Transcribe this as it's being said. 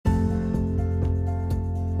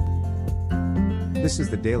This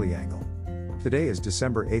is the Daily Angle. Today is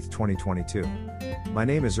December 8, 2022. My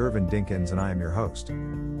name is Irvin Dinkins and I am your host.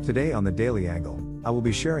 Today on the Daily Angle, I will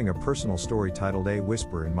be sharing a personal story titled A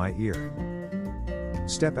Whisper in My Ear.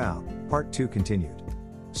 Step Out, Part 2 continued.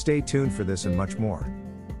 Stay tuned for this and much more.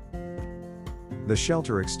 The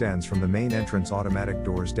shelter extends from the main entrance automatic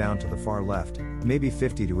doors down to the far left, maybe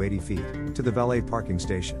 50 to 80 feet, to the valet parking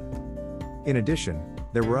station. In addition,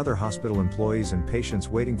 there were other hospital employees and patients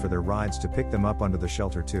waiting for their rides to pick them up under the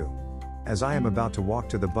shelter too. As I am about to walk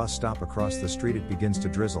to the bus stop across the street, it begins to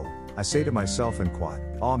drizzle. I say to myself and quat,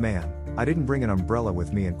 "Aw man, I didn't bring an umbrella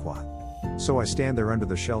with me," and quat. So I stand there under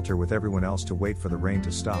the shelter with everyone else to wait for the rain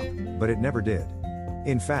to stop, but it never did.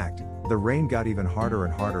 In fact, the rain got even harder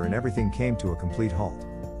and everything came to a complete halt.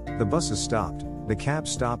 The buses stopped, the cab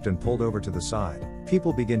stopped and pulled over to the side.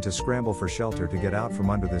 People begin to scramble for shelter to get out from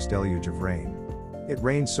under this deluge of rain. It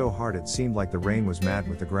rained so hard it seemed like the rain was mad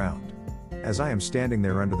with the ground. As I am standing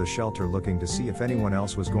there under the shelter looking to see if anyone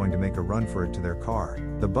else was going to make a run for it to their car,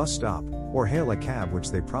 the bus stop, or hail a cab, which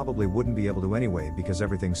they probably wouldn't be able to anyway because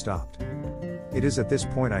everything stopped. It is at this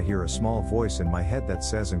point I hear a small voice in my head that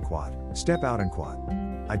says in quad, "Step out," and quad.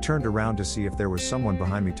 I turned around to see if there was someone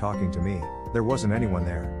behind me talking to me. There wasn't anyone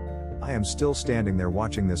there. I am still standing there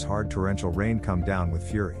watching this hard torrential rain come down with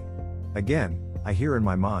fury. Again, I hear in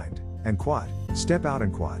my mind, and quad, "Step out,"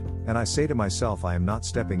 and quad, and I say to myself, I am not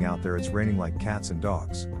stepping out there, it's raining like cats and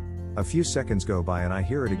dogs. A few seconds go by and I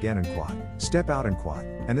hear it again, and quad, "Step out," and quad,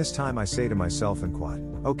 and this time I say to myself and quad,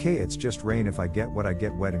 "Okay, it's just rain, if I get wet I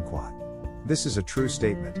get wet," and quad. This is a true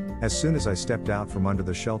statement. As soon as I stepped out from under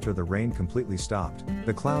the shelter, the rain completely stopped,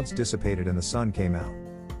 the clouds dissipated and the sun came out.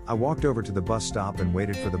 I walked over to the bus stop and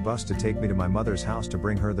waited for the bus to take me to my mother's house to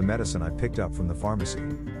bring her the medicine I picked up from the pharmacy.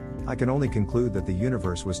 I can only conclude that the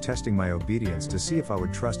universe was testing my obedience to see if I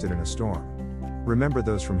would trust it in a storm. Remember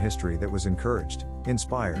those from history that was encouraged,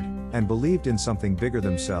 inspired, and believed in something bigger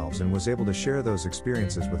themselves and was able to share those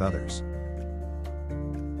experiences with others.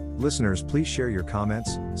 Listeners, please share your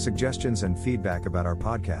comments, suggestions, and feedback about our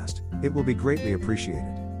podcast. It will be greatly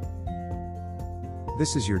appreciated.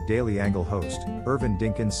 This is your Daily Angle host, Irvin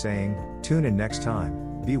Dinkins, saying, tune in next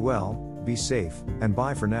time, be well, be safe, and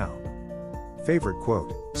bye for now. Favorite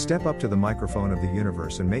quote: step up to the microphone of the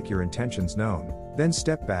universe and make your intentions known, then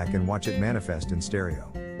step back and watch it manifest in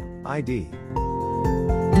stereo. ID.